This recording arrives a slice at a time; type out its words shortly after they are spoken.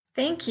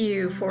Thank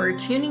you for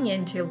tuning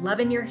in to Love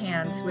in Your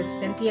Hands with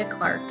Cynthia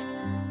Clark,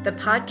 the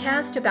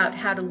podcast about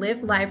how to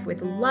live life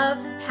with love,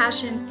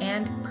 passion,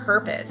 and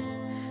purpose.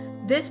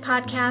 This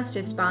podcast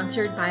is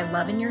sponsored by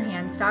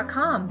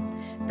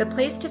loveinyourhands.com, the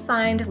place to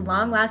find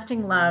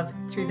long-lasting love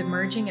through the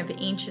merging of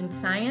ancient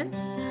science,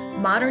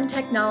 modern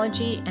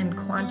technology, and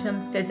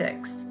quantum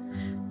physics.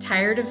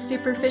 Tired of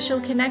superficial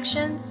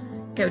connections?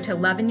 Go to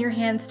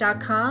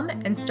loveinyourhands.com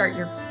and start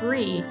your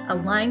free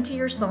Align to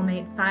Your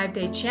Soulmate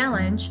 5-day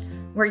challenge,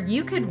 where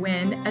you could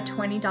win a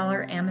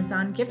 $20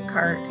 Amazon gift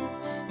card.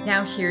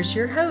 Now here's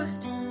your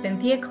host,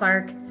 Cynthia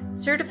Clark,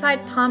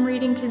 certified palm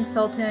reading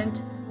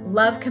consultant,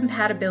 love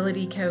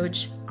compatibility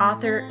coach,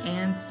 author,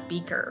 and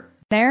speaker.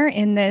 There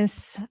in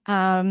this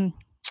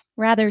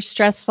rather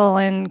stressful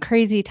and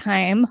crazy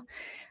time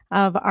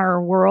of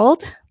our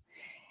world.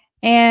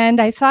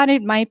 And I thought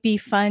it might be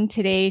fun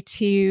today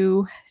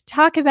to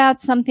talk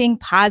about something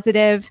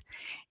positive,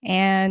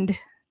 and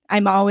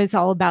I'm always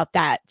all about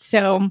that.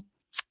 So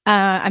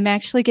I'm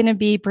actually going to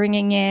be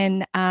bringing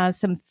in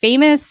some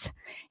famous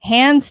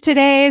hands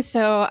today.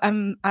 So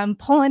I'm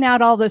pulling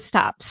out all the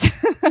stops.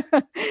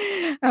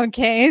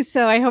 Okay,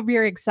 so I hope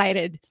you're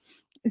excited.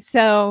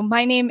 So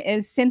my name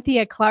is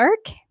Cynthia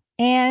Clark,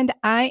 and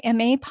I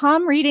am a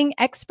palm reading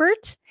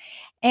expert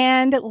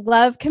and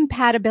love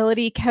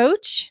compatibility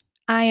coach.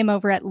 I am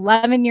over at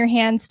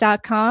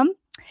loveinyourhands.com.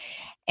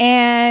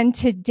 And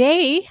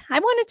today I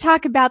want to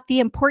talk about the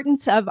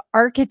importance of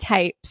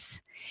archetypes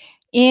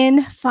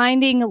in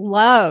finding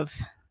love.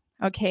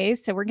 Okay,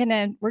 so we're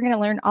gonna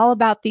learn all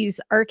about these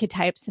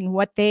archetypes and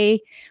what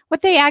they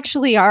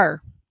actually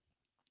are.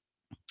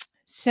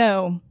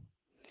 So,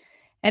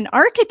 an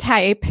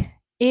archetype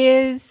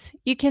is,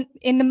 you can,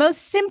 in the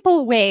most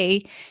simple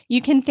way,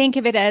 you can think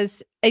of it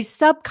as a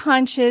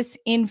subconscious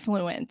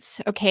influence.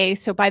 Okay,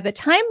 so by the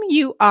time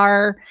you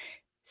are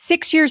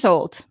 6 years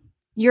old,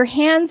 your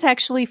hands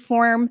actually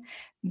form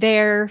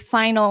their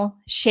final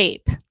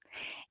shape.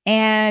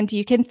 And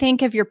you can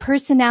think of your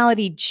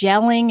personality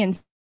gelling and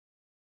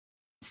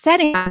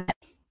setting on it.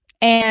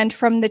 And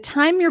from the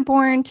time you're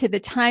born to the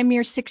time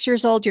you're 6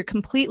 years old, you're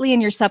completely in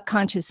your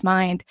subconscious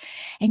mind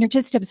and you're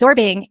just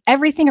absorbing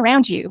everything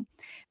around you.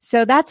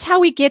 So that's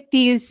how we get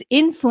these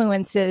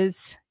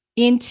influences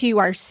into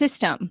our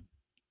system.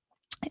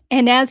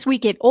 And as we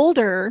get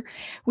older,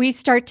 we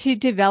start to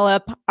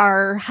develop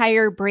our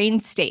higher brain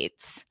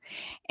states.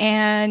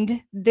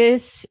 And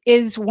this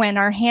is when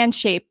our hand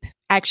shape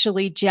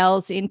actually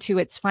gels into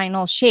its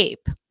final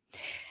shape.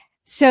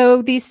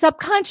 So these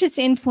subconscious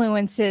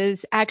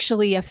influences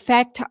actually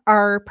affect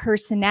our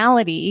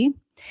personality,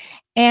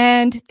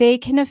 and they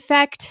can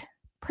affect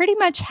pretty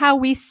much how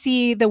we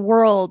see the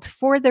world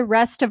for the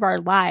rest of our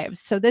lives.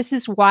 So this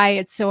is why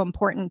it's so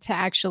important to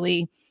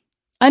actually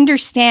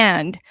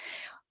understand,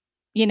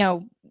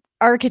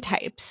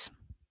 archetypes.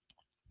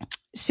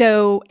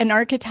 So an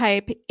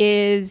archetype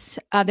is,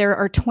 there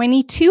are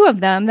 22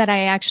 of them that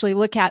I actually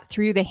look at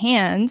through the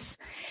hands,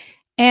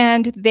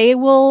 and they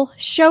will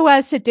show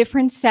us a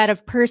different set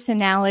of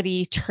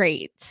personality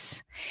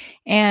traits.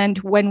 And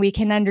when we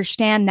can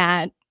understand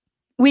that,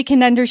 we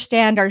can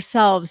understand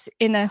ourselves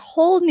in a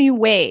whole new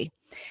way,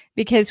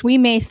 because we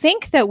may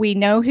think that we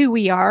know who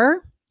we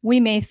are.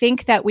 We may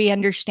think that we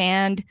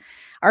understand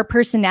our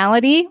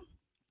personality.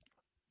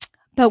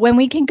 But when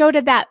we can go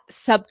to that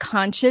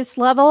subconscious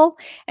level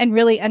and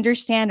really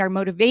understand our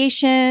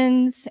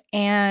motivations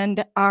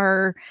and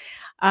our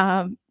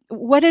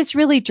what is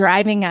really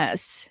driving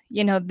us,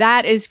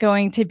 that is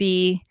going to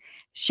be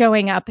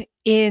showing up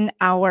in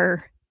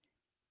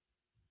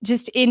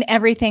just in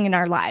everything in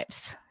our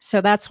lives.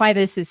 So that's why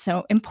this is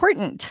so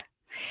important.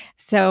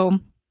 So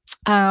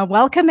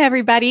welcome,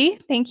 everybody.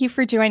 Thank you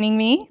for joining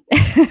me.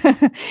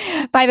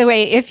 By the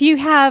way, if you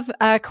have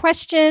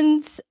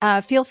questions,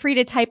 feel free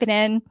to type it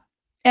in,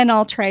 and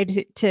I'll try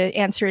to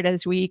answer it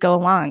as we go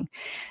along.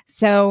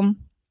 So,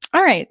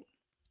 all right.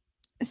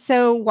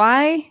 So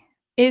why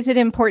is it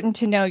important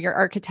to know your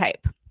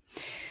archetype?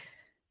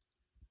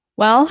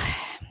 Well,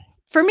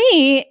 for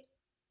me,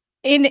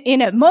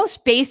 in a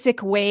most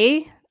basic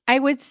way, I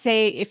would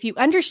say if you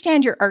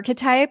understand your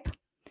archetype,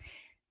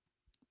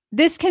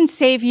 this can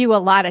save you a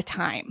lot of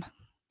time.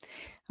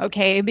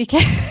 Okay,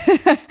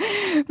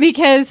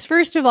 because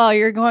first of all,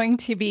 you're going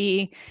to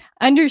be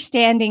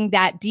understanding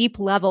that deep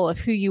level of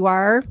who you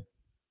are,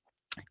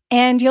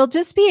 and you'll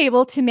just be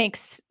able to make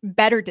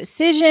better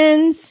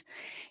decisions.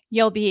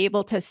 You'll be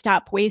able to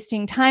stop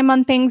wasting time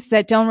on things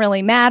that don't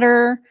really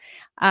matter.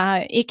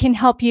 It can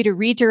help you to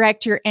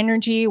redirect your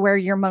energy where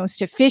you're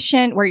most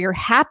efficient, where you're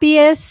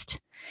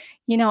happiest.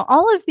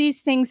 All of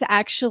these things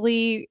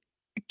actually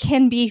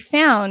can be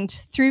found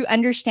through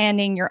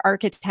understanding your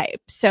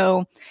archetype.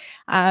 So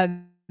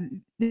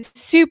it's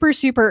super,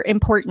 super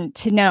important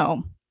to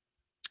know.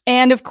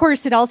 And of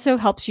course, it also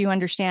helps you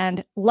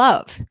understand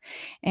love.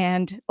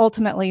 And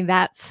ultimately,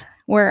 that's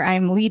where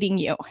I'm leading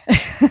you.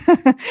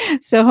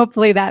 So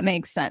hopefully that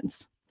makes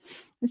sense.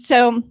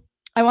 So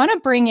I want to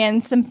bring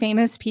in some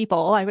famous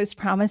people. I was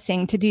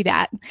promising to do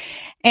that.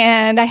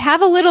 And I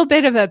have a little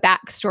bit of a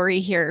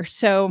backstory here.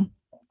 So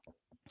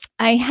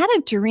I had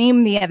a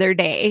dream the other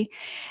day,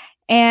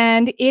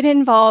 and it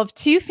involved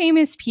two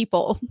famous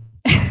people.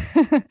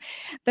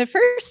 The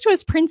first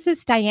was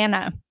Princess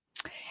Diana,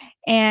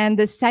 and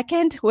the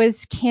second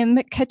was Kim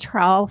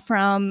Cattrall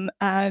from,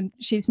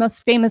 she's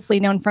most famously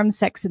known from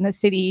Sex and the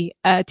City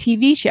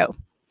TV show.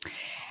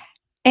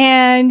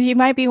 And you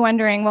might be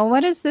wondering, well,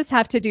 what does this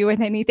have to do with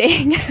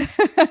anything?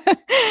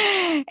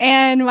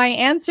 And my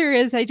answer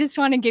is, I just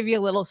want to give you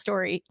a little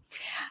story.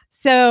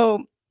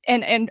 So,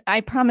 and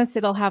I promise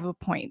it'll have a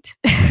point.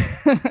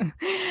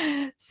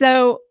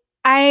 So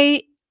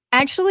I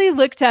actually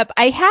looked up,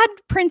 I had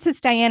Princess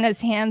Diana's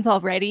hands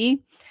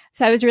already.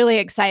 So I was really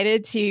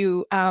excited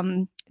to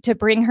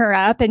bring her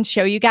up and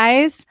show you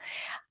guys.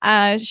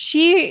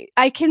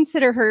 I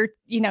consider her,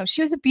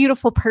 she was a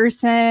beautiful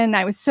person.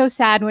 I was so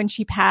sad when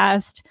she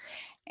passed.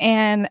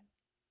 And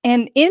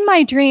in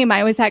my dream,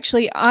 I was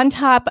actually on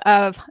top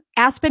of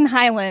Aspen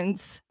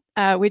Highlands,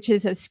 which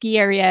is a ski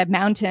area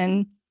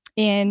mountain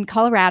in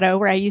Colorado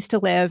where I used to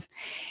live.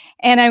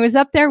 And I was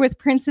up there with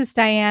Princess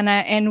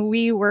Diana, and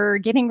we were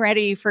getting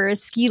ready for a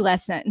ski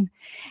lesson.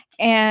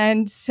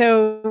 And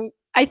so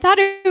I thought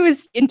it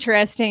was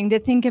interesting to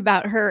think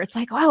about her. It's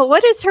like, wow,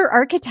 what is her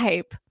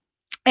archetype?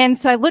 And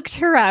so I looked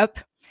her up,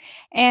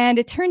 and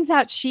it turns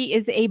out she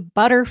is a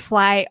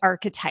butterfly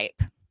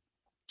archetype.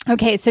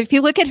 Okay, so if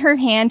you look at her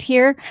hand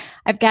here,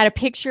 I've got a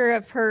picture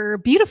of her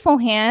beautiful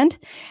hand.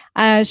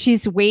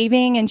 She's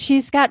waving, and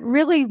she's got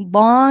really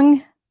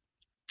long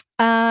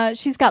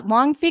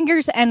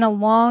fingers and a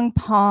long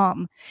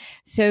palm.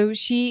 So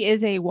she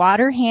is a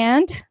water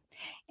hand,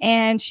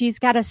 and she's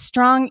got a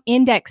strong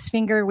index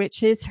finger,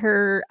 which is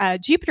her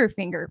Jupiter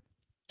finger.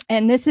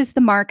 And this is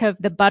the mark of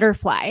the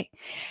butterfly.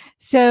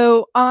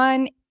 So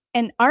on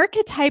an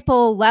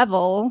archetypal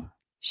level,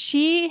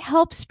 she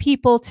helps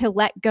people to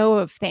let go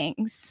of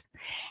things.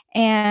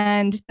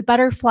 And the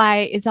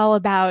butterfly is all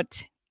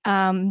about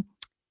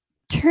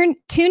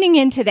tuning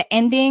into the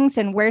endings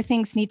and where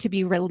things need to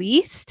be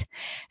released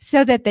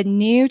so that the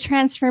new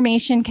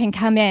transformation can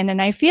come in.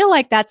 And I feel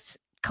like that's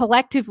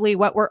collectively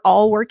what we're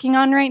all working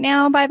on right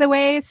now, by the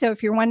way. So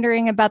if you're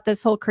wondering about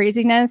this whole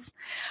craziness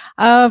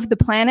of the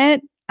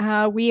planet,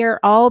 we are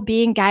all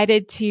being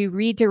guided to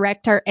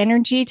redirect our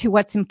energy to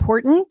what's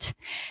important,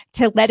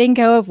 to letting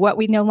go of what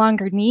we no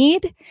longer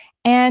need,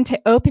 and to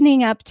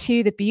opening up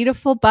to the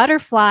beautiful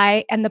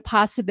butterfly and the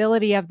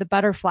possibility of the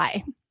butterfly.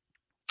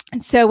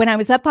 And so when I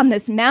was up on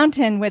this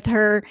mountain with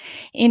her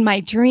in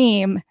my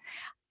dream,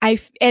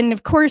 and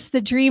of course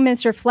the dream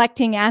is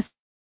reflecting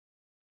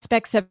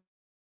aspects of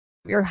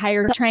your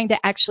higher, trying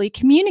to actually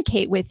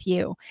communicate with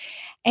you.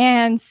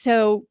 And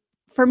so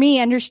for me,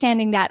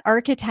 understanding that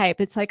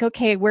archetype, it's like,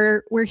 okay,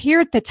 we're here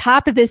at the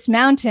top of this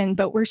mountain,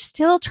 but we're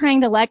still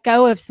trying to let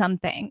go of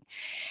something.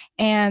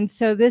 And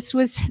so this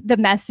was the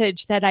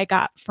message that I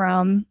got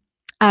from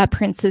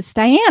Princess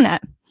Diana.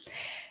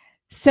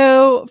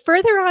 So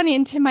further on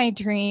into my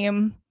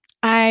dream,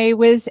 I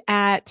was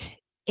at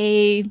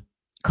a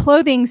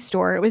clothing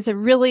store. It was a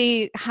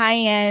really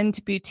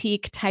high-end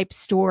boutique type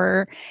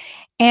store.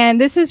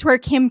 And this is where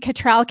Kim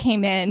Cattrall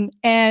came in,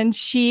 and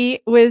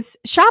she was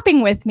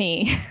shopping with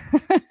me.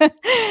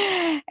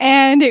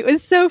 And it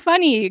was so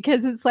funny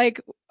because it's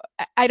like,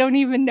 I don't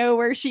even know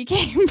where she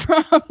came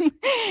from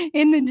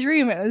in the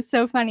dream. It was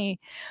so funny.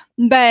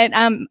 But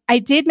I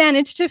did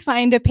manage to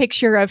find a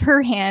picture of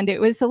her hand. It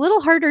was a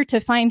little harder to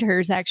find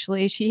hers,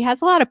 actually. She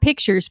has a lot of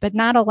pictures, but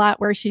not a lot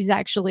where she's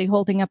actually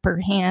holding up her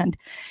hand.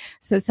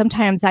 So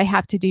sometimes I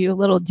have to do a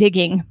little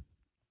digging.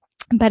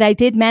 But I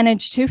did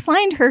manage to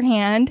find her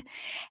hand.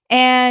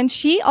 And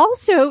she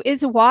also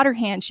is a water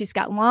hand. She's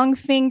got long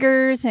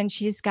fingers, and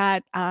she's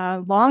got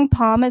a long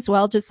palm as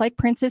well, just like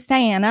Princess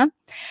Diana.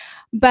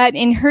 But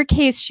in her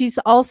case, she's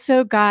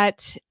also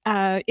got,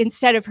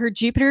 instead of her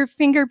Jupiter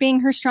finger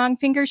being her strong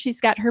finger, she's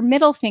got her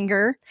middle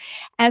finger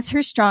as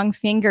her strong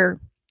finger.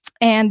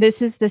 And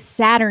this is the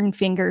Saturn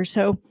finger.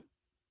 So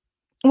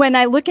when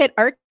I look at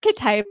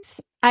archetypes,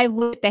 I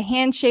look at the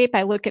hand shape,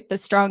 I look at the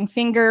strong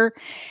finger.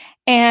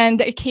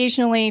 And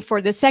occasionally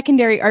for the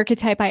secondary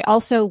archetype, I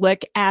also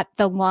look at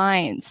the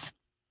lines.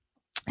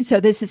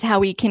 So this is how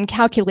we can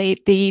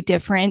calculate the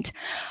different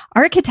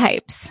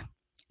archetypes.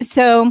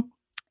 So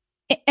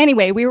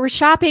anyway, we were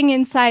shopping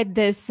inside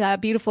this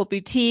beautiful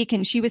boutique,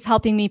 and she was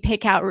helping me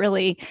pick out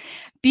really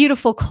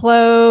beautiful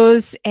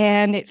clothes.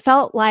 And it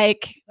felt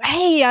like,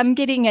 hey, I'm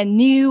getting a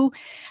new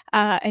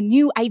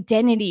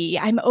identity.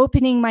 I'm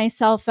opening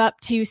myself up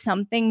to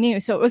something new.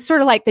 So it was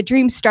sort of like the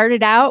dream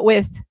started out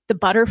with the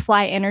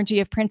butterfly energy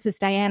of Princess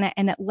Diana,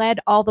 and it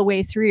led all the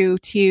way through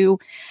to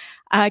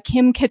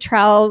Kim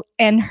Cattrall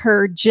and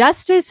her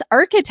justice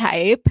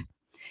archetype,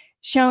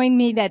 showing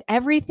me that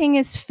everything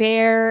is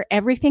fair,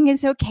 everything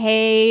is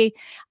okay.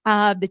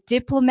 The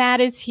diplomat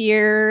is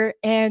here,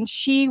 and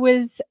she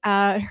was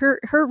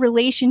her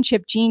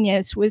relationship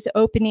genius was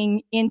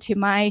opening into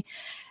my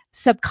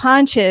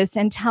subconscious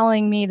and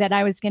telling me that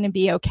I was going to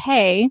be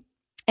okay,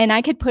 and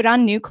I could put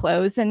on new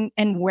clothes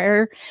and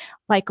wear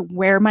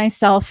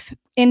myself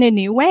in a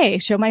new way,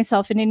 show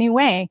myself in a new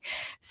way.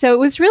 So it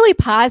was really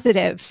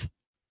positive.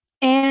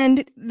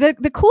 And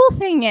the cool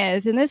thing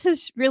is, and this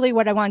is really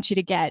what I want you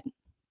to get,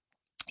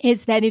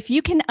 is that if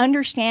you can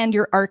understand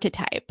your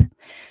archetype,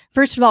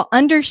 first of all,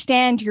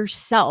 understand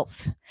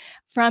yourself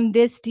from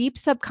this deep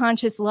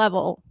subconscious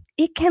level,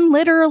 it can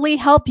literally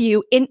help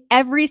you in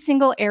every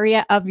single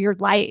area of your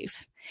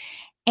life.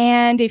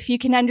 And if you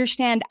can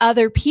understand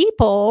other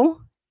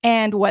people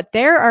and what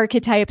their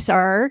archetypes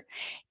are,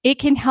 it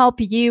can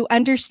help you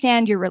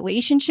understand your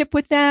relationship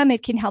with them.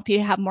 It can help you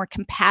to have more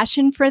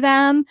compassion for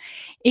them.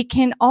 It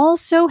can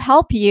also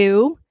help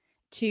you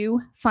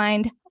to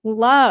find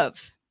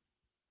love.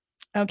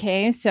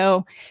 Okay,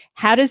 so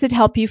how does it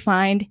help you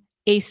find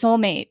a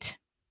soulmate?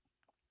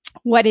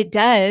 What it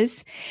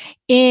does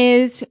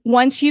is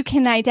once you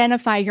can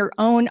identify your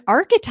own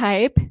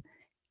archetype,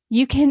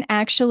 you can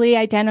actually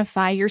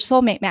identify your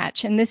soulmate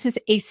match. And this is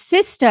a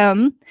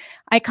system.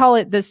 I call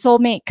it the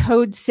soulmate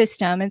code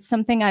system. It's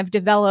something I've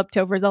developed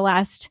over the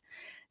last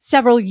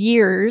several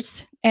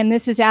years. And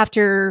this is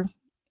after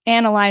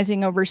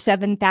analyzing over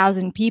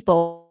 7,000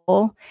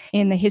 people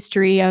in the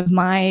history of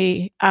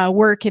my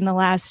work in the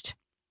last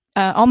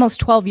almost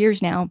 12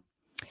 years now.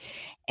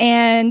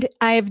 And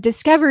I've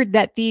discovered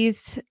that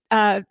these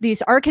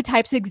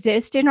archetypes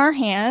exist in our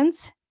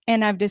hands.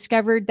 And I've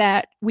discovered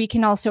that we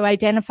can also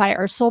identify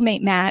our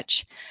soulmate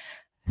match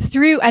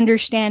through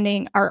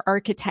understanding our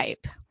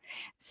archetype.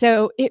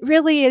 So it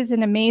really is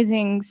an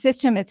amazing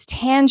system. It's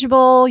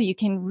tangible. You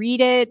can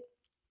read it,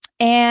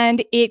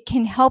 and it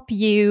can help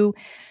you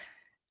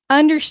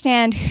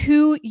understand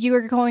who you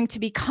are going to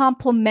be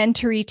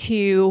complementary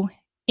to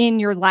in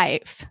your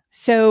life.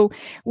 So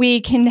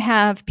we can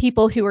have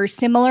people who are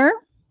similar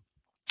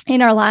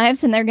in our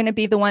lives, and they're going to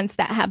be the ones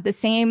that have the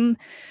same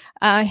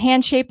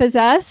hand shape as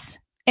us.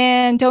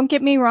 And don't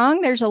get me wrong,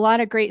 there's a lot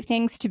of great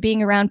things to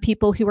being around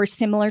people who are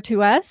similar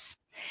to us.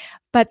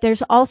 But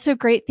there's also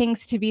great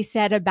things to be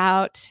said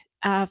about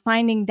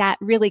finding that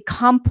really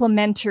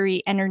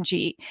complementary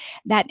energy,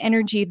 that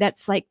energy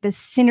that's like the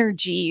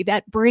synergy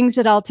that brings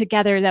it all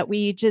together, that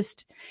we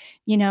just,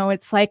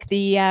 it's like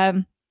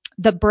the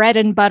bread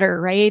and butter,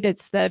 right?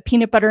 It's the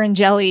peanut butter and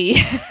jelly.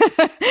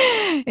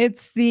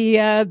 It's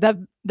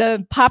the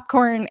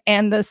popcorn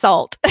and the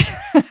salt.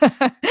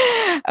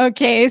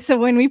 Okay, so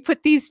when we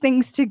put these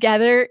things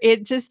together,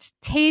 it just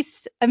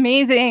tastes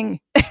amazing.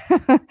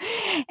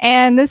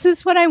 And this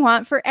is what I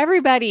want for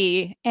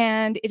everybody.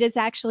 And it is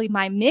actually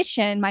my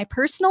mission, my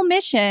personal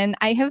mission.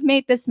 I have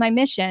made this my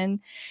mission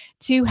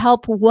to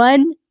help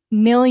 1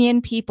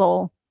 million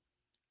people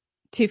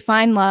to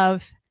find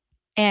love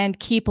and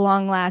keep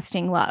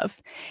long-lasting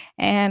love.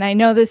 And I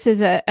know this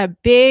is a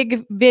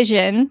big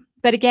vision,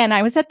 but again,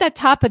 I was at the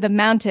top of the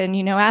mountain.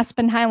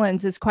 Aspen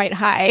Highlands is quite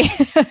high.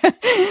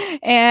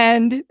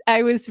 And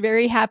I was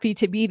very happy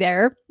to be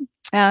there.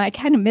 I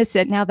kind of miss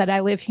it now that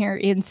I live here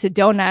in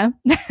Sedona.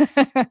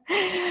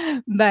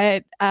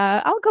 But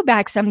I'll go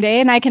back someday,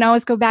 and I can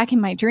always go back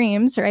in my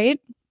dreams, right?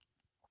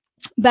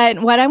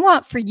 But what I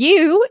want for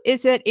you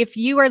is that if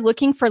you are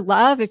looking for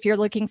love, if you're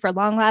looking for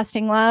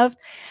long-lasting love,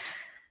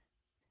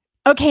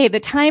 okay, the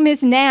time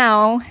is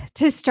now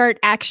to start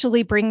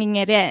actually bringing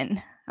it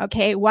in.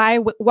 Okay, why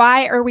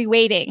are we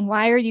waiting?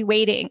 Why are you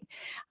waiting?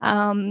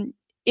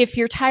 If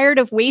you're tired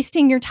of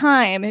wasting your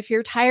time, if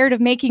you're tired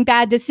of making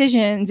bad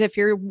decisions, if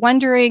you're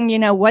wondering,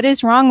 what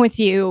is wrong with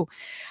you,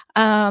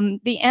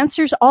 the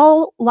answers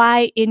all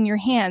lie in your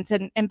hands.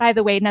 And by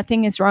the way,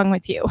 nothing is wrong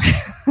with you.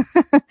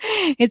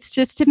 It's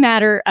just a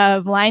matter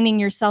of lining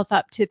yourself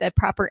up to the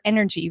proper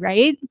energy,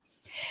 right?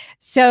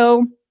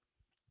 So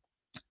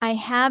I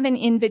have an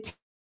invitation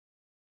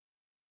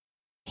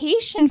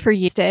for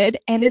you,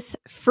 and it's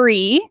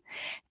free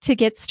to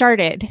get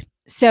started.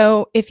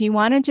 So if you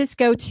want to just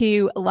go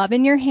to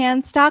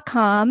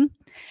loveinyourhands.com,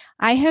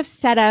 I have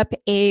set up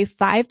a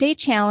 5-day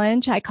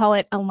challenge. I call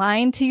it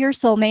Align to Your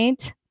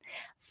Soulmate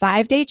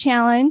 5-day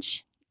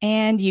challenge.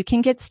 And you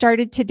can get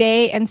started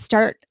today and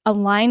start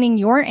aligning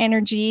your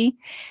energy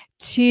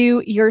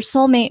to your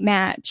soulmate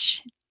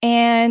match.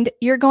 And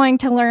you're going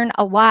to learn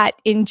a lot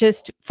in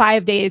just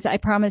 5 days. I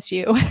promise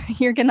you,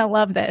 you're going to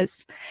love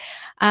this.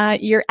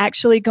 You're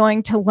actually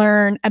going to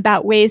learn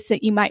about ways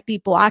that you might be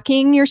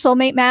blocking your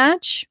soulmate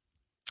match.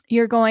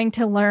 You're going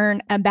to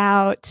learn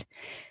about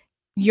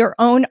your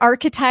own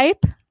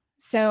archetype.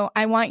 So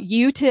I want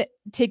you to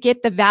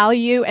get the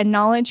value and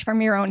knowledge from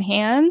your own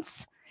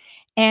hands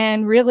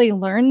and really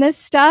learn this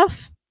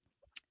stuff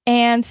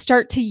and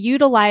start to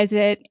utilize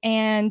it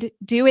and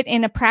do it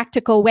in a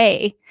practical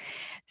way.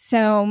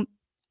 So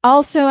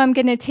also, I'm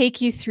going to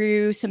take you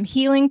through some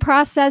healing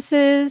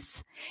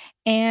processes,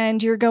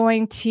 and you're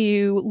going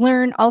to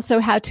learn also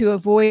how to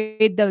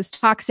avoid those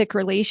toxic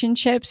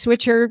relationships,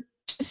 which are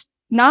just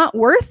not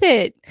worth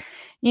it.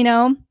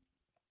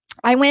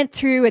 I went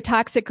through a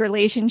toxic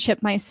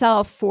relationship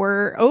myself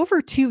for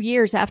over 2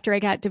 years after I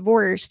got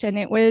divorced, and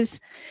it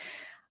was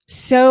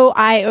so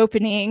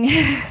eye-opening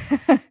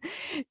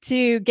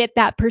to get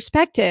that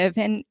perspective.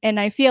 And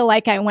I feel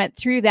like I went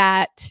through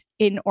that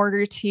in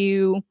order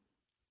to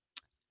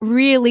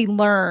really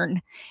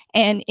learn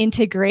and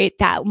integrate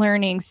that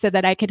learning so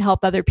that I could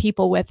help other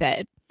people with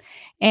it.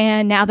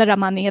 And now that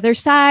I'm on the other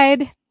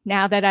side,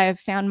 now that I've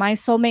found my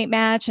soulmate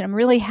match and I'm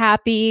really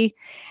happy,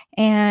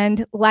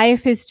 and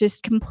life is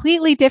just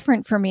completely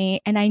different for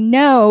me. And I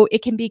know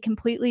it can be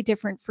completely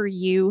different for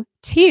you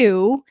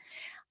too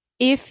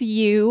if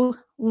you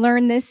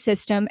learn this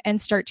system and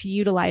start to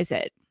utilize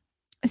it.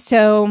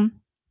 So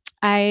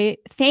I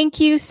thank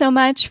you so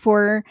much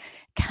for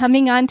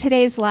coming on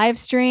today's live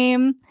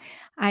stream.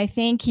 I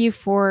thank you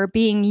for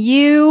being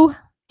you.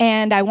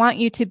 And I want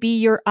you to be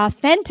your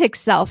authentic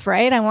self,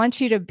 right? I want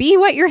you to be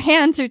what your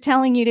hands are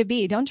telling you to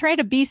be. Don't try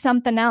to be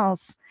something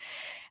else.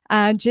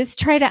 Just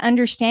try to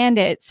understand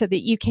it so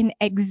that you can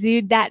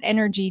exude that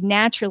energy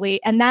naturally.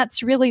 And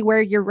that's really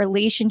where your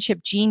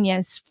relationship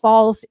genius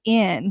falls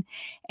in.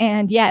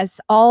 And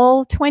yes,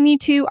 all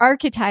 22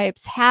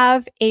 archetypes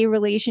have a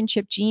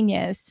relationship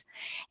genius.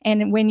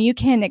 And when you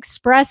can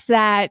express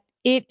that,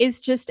 it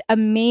is just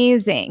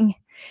amazing.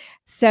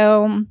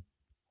 So,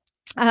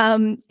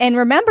 and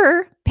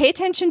remember, pay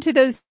attention to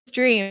those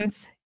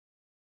dreams.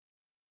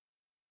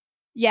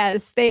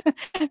 Yes, they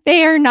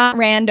are not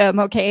random,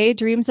 okay?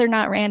 Dreams are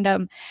not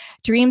random.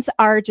 Dreams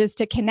are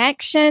just a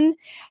connection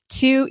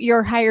to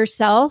your higher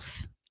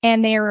self,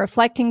 and they are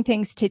reflecting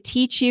things to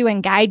teach you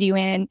and guide you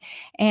in,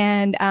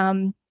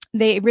 and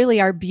they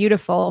really are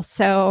beautiful.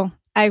 So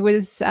I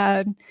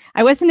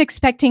wasn't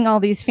expecting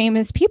all these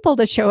famous people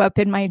to show up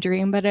in my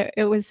dream, but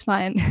it was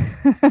fun.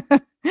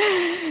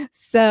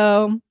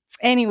 So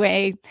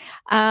anyway,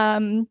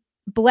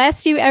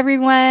 bless you,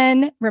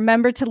 everyone.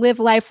 Remember to live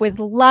life with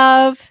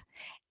love,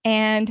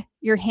 and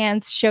your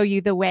hands show you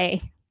the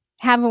way.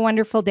 Have a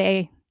wonderful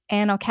day,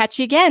 and I'll catch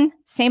you again,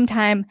 same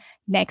time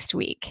next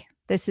week.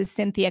 This is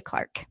Cynthia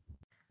Clark.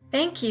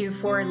 Thank you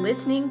for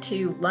listening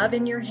to Love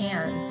in Your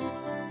Hands.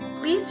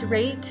 Please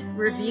rate,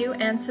 review,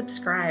 and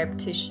subscribe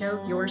to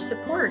show your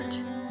support.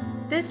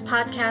 This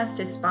podcast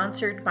is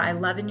sponsored by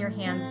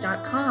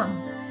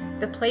loveinyourhands.com,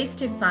 the place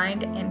to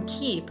find and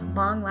keep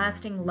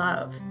long-lasting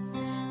love.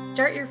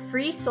 Start your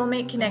free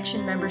Soulmate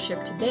Connection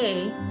membership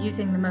today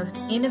using the most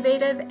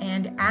innovative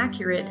and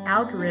accurate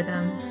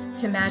algorithm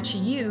to match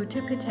you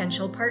to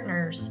potential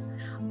partners,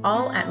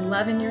 all at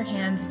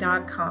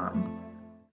loveinyourhands.com.